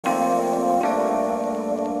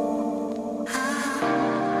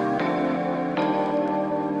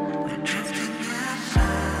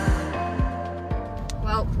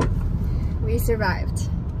survived.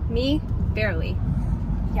 Me, barely.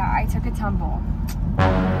 Yeah, I took a tumble.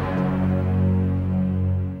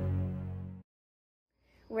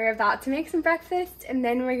 We're about to make some breakfast and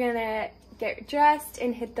then we're gonna get dressed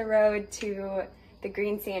and hit the road to the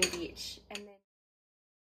green sand beach. And then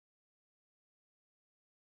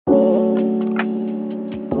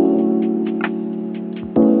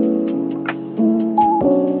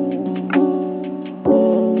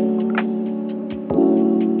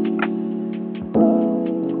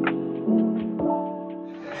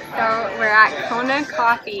so we're at Kona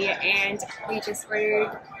Coffee and we just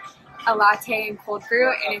ordered a latte and cold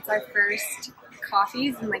brew, and it's our first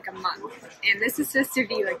coffees in like a month. And this is supposed to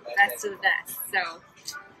be like the best of the best, so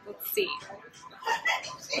let's see.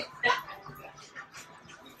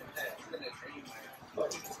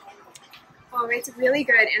 Oh, it's really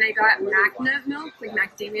good, and I got mac nut milk, like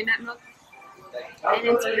macadamia nut milk, and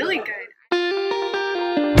it's really good.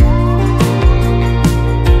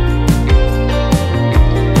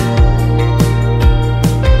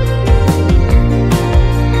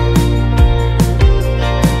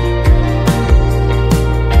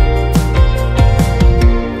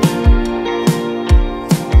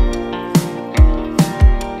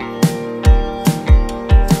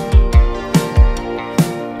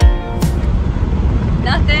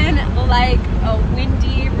 Like a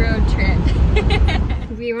windy road trip.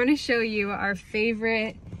 We want to show you our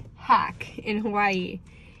favorite hack in Hawaii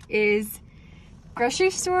is grocery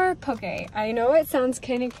store poke. I know it sounds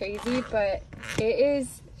kind of crazy, but it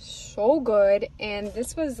is so good. And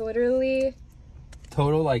this was literally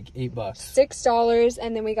total like $8. $6,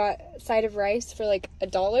 and then we got a side of rice for like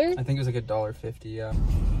 $1. I think it was like $1.50, yeah.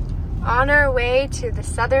 On our way to the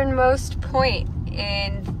southernmost point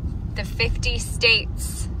in the 50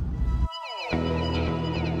 states.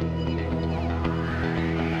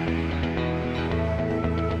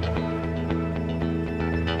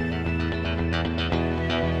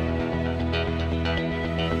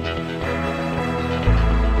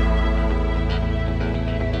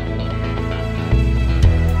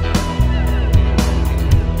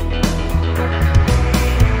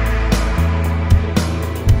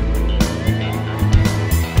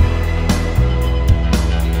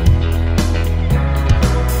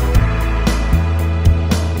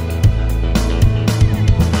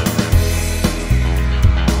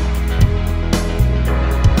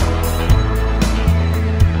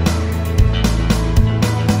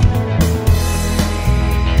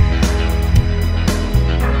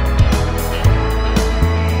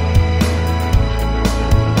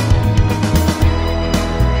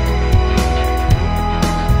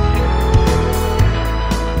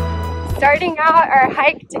 Starting out our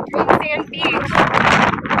hike to Green Sand Beach.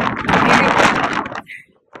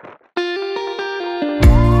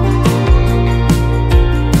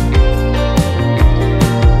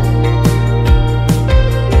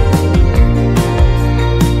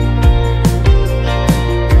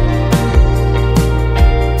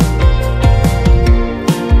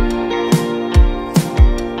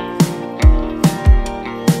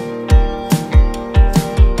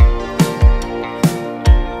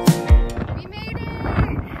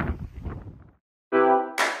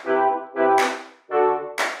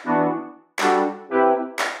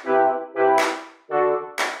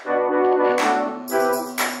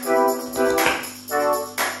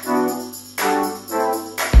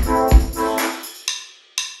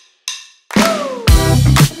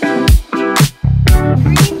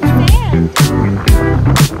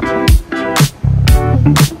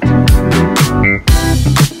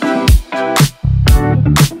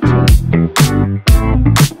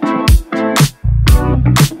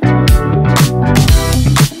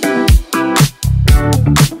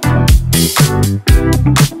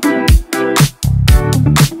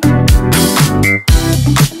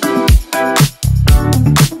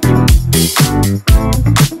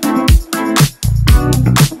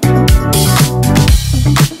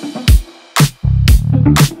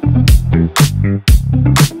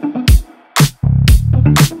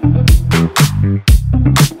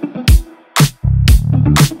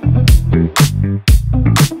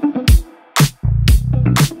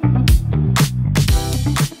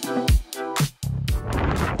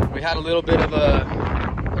 We had a little bit of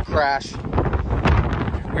a crash.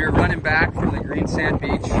 We were running back from the green sand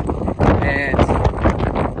beach and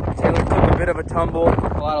Taylor took a bit of a tumble,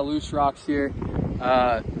 a lot of loose rocks here.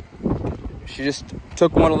 She just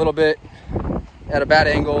took one a little bit at a bad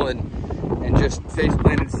angle and just face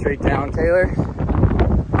planted straight down. Taylor,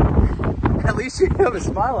 at least you have a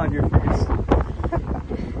smile on your face.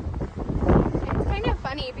 It's kind of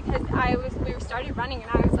funny because we started running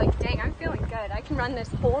and I was like, dang, I'm feeling good. I can run this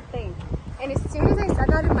whole thing. And as soon as I said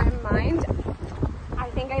that in my mind, I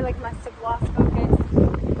think I like must have lost focus.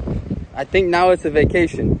 I think now it's a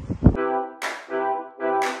vacation.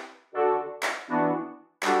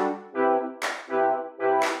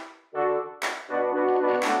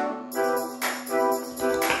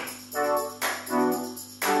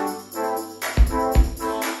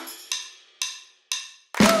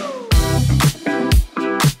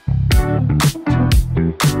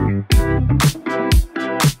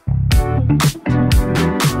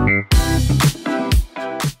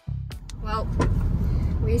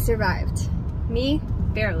 We survived. Me,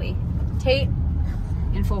 barely. Tate,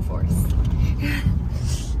 in full force.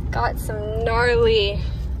 Got some gnarly.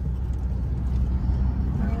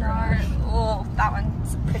 Oh, that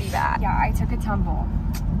one's pretty bad. Yeah, I took a tumble.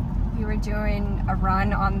 We were doing a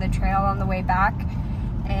run on the trail on the way back,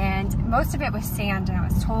 and most of it was sand, and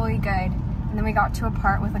it was totally good. And then we got to a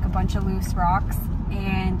part with like a bunch of loose rocks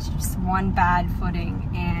and just one bad footing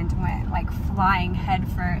and went like flying head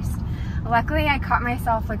first. Luckily, I caught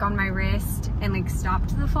myself like on my wrist and like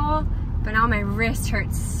stopped the fall, but now my wrist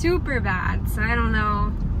hurts super bad, so I don't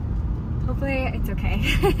know. Hopefully it's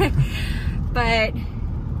okay. But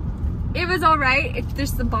it was all right. It's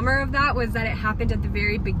just the bummer of that was that it happened at the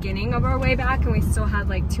very beginning of our way back, and we still had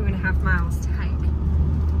like 2.5 miles to hike.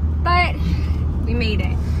 But we made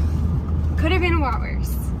it. Could have been a lot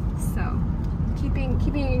worse. So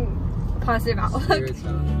keeping a positive outlook.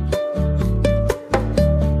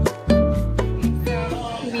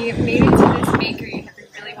 We made it to this bakery that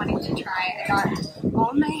we're really wanting to try. I got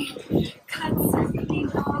all my cuts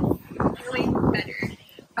coming off really better.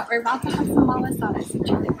 But we're about to have some malasadas, which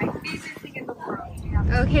is like my favorite thing in the world.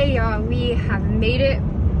 Okay, y'all, we have made it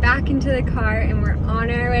back into the car and we're on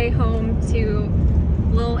our way home to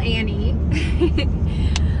Lil Annie.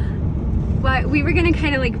 But we were gonna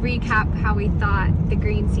kind of like recap how we thought the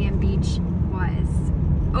green sand beach was.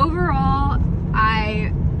 Overall,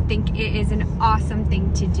 I think it is an awesome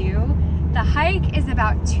thing to do. The hike is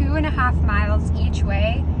about 2.5 miles each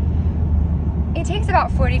way. It takes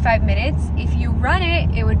about 45 minutes. If you run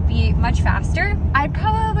it, it would be much faster. I'd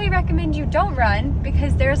probably recommend you don't run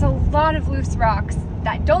because there's a lot of loose rocks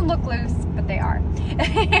that don't look loose, but they are.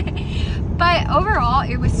 But overall,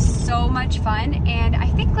 it was so much fun, and I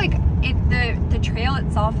think like the trail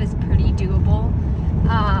itself is pretty doable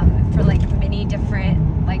for like many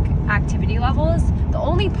different like activity levels. The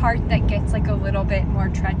only part that gets like a little bit more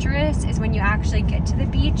treacherous is when you actually get to the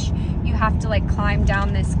beach. You have to like climb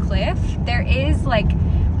down this cliff. There is like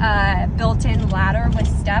a built-in ladder with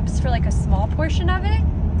steps for like a small portion of it.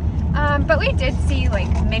 But we did see like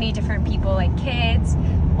many different people, like kids,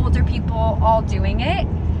 older people, all doing it.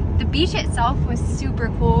 The beach itself was super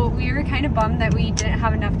cool. We were kind of bummed that we didn't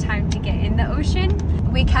have enough time to get in the ocean.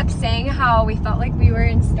 We kept saying how we felt like we were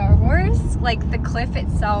in Star Wars. Like the cliff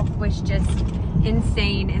itself was just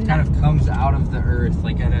insane. And kind of comes out of the earth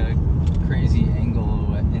like at a crazy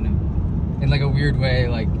angle in like a weird way,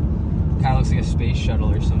 like kind of looks like a space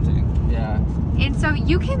shuttle or something. Yeah. And so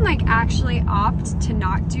you can like actually opt to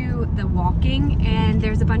not do the walking, and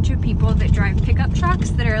there's a bunch of people that drive pickup trucks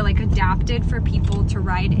that are like adapted for people to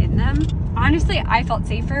ride in them. Honestly, I felt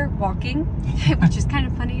safer walking, which is kind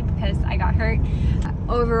of funny because I got hurt.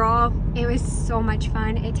 Overall, it was so much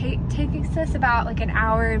fun. It takes us about like an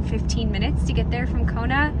hour and 15 minutes to get there from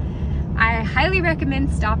Kona. I highly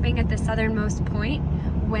recommend stopping at the southernmost point.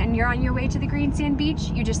 When you're on your way to the green sand beach,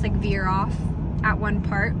 you just like veer off at one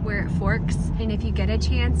part where it forks. And if you get a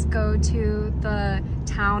chance, go to the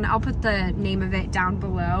town. I'll put the name of it down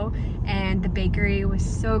below. And the bakery was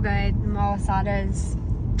so good. Malasadas,